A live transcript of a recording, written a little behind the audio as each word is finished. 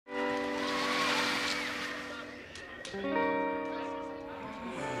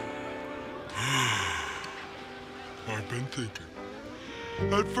I've been thinking.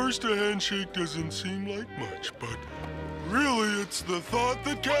 At first, a handshake doesn't seem like much, but really, it's the thought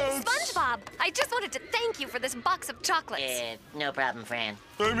that counts. Hey, SpongeBob! I just wanted to thank you for this box of chocolates. No problem, Fran.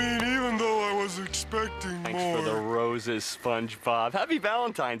 I mean, even though I was expecting more. Thanks for the roses, SpongeBob. Happy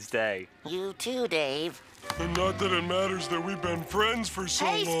Valentine's Day. You too, Dave. And not that it matters that we've been friends for so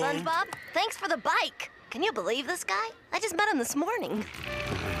long. Hey, SpongeBob! Thanks for the bike. Can you believe this guy? I just met him this morning.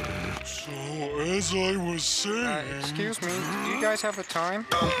 So, as I was saying... Excuse me, do you guys have the time?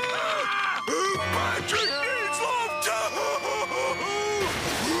 Patrick needs love too!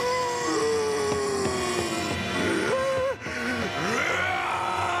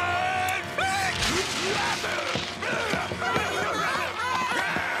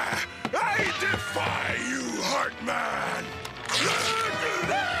 I defy you, Heartman!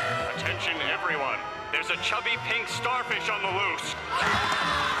 Attention, everyone. There's a chubby pink starfish on the loose.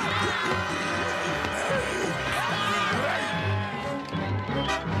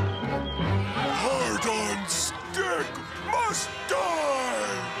 Heart on stick must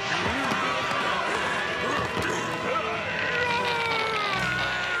die!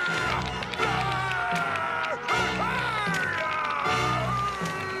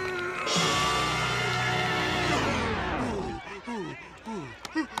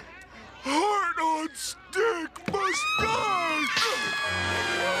 Heart on stick must die!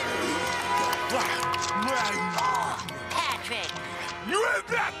 Patrick!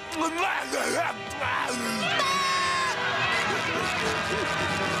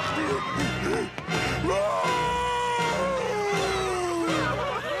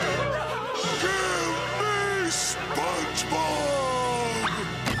 Give me SpongeBob!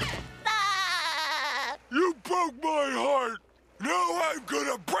 Ah! You broke my heart! Now I'm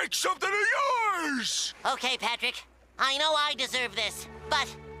gonna break something of yours! Okay, Patrick. I know I deserve this, but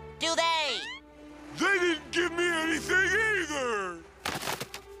do they? They didn't give me anything either!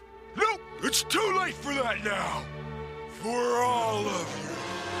 Nope, it's too late for that now! For all of you.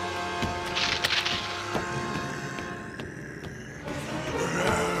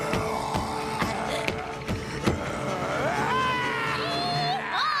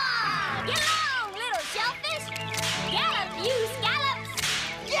 Get along, little shellfish! Gallop, you scallops!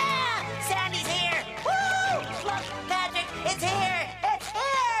 Yeah! Sandy's here! Woo! Look, Patrick, it's here! It's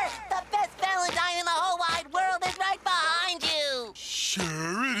here! The best Valentine in the whole wide world is right behind you!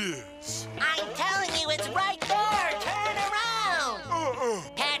 Sure it is. I'm telling you, it's right there! Turn around!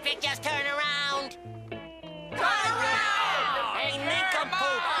 Patrick, just turn around! Turn around! Hey,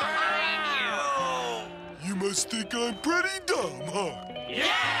 nincompoop! Behind you! You must think I'm pretty dumb, huh?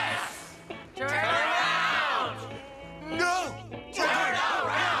 Yes! Turn around! No! Turn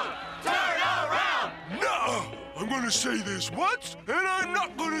around! Turn around! No! I'm gonna say this once, and I'm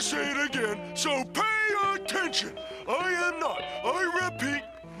not gonna say it again, so pay attention! I am not, I repeat,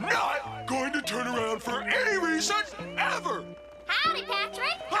 not going to turn around for any reason ever! Howdy,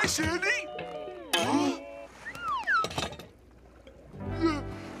 Patrick! Hi, Sandy!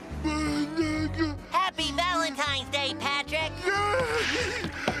 Happy Valentine's Day, Patrick! Yay!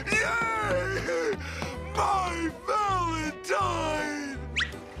 Yay! My Valentine!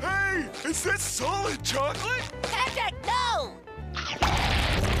 Hey, is that solid chocolate? Patrick, no!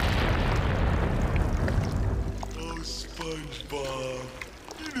 Oh, SpongeBob,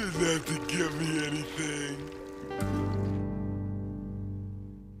 you didn't have to give me